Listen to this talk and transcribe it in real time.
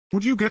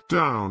Would you get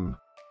down?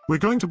 We're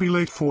going to be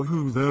late for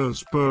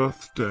Hörður's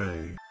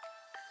birthday.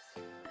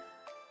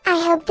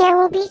 I hope there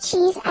will be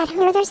cheese at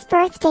Hörður's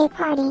birthday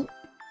party.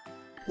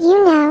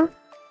 You know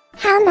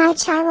how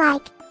much I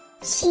like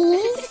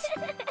cheese.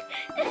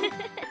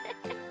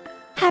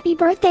 Happy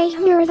birthday,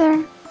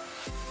 Hörður.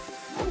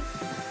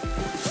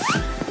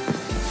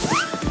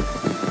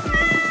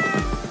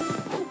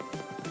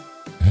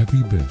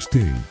 Happy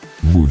birthday,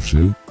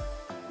 Magnússon.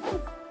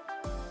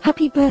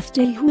 Happy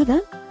birthday,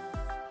 Hörður.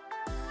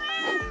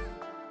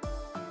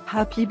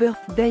 Happy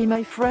birthday,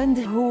 my friend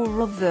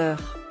Hörður.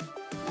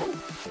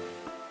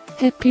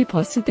 Happy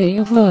birthday,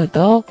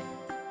 Hörður.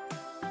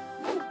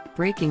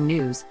 Breaking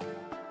news.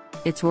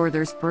 It's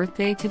Hörður's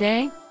birthday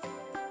today.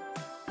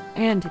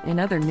 And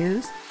in other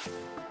news,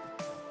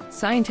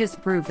 scientists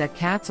prove that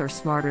cats are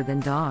smarter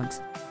than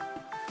dogs.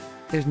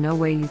 There's no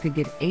way you could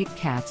get 8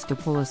 cats to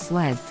pull a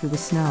sled through the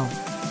snow.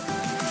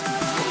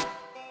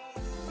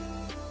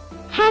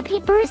 Happy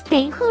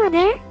birthday,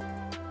 Hörður.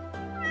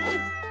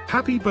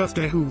 Happy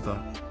birthday,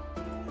 Hörður.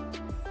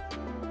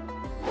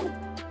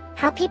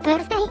 Happy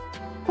birthday,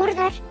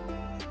 Hörður.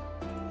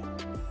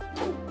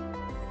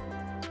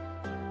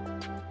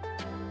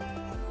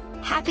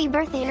 Happy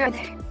birthday,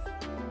 Hörður.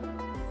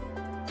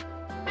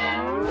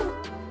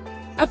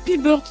 Happy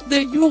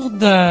birthday,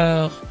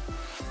 Hörður.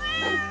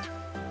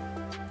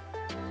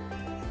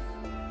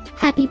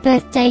 Happy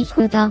birthday,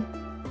 Hörður.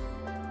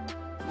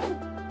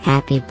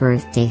 Happy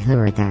birthday,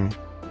 Hörður.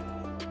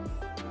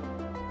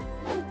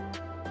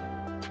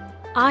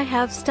 I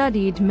have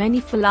studied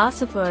many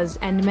philosophers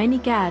and many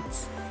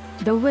cats.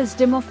 The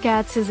wisdom of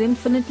cats is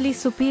infinitely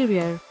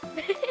superior.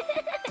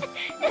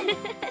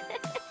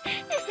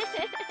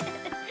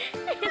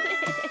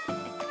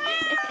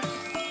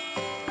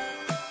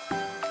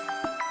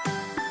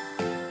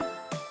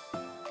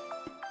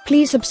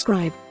 Please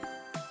subscribe,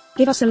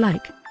 give us a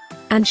like,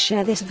 and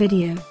share this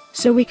video,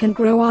 so we can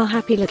grow our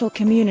happy little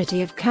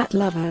community of cat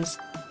lovers.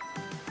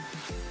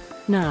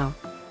 Now,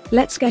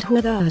 let's get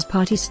Hörður's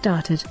party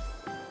started.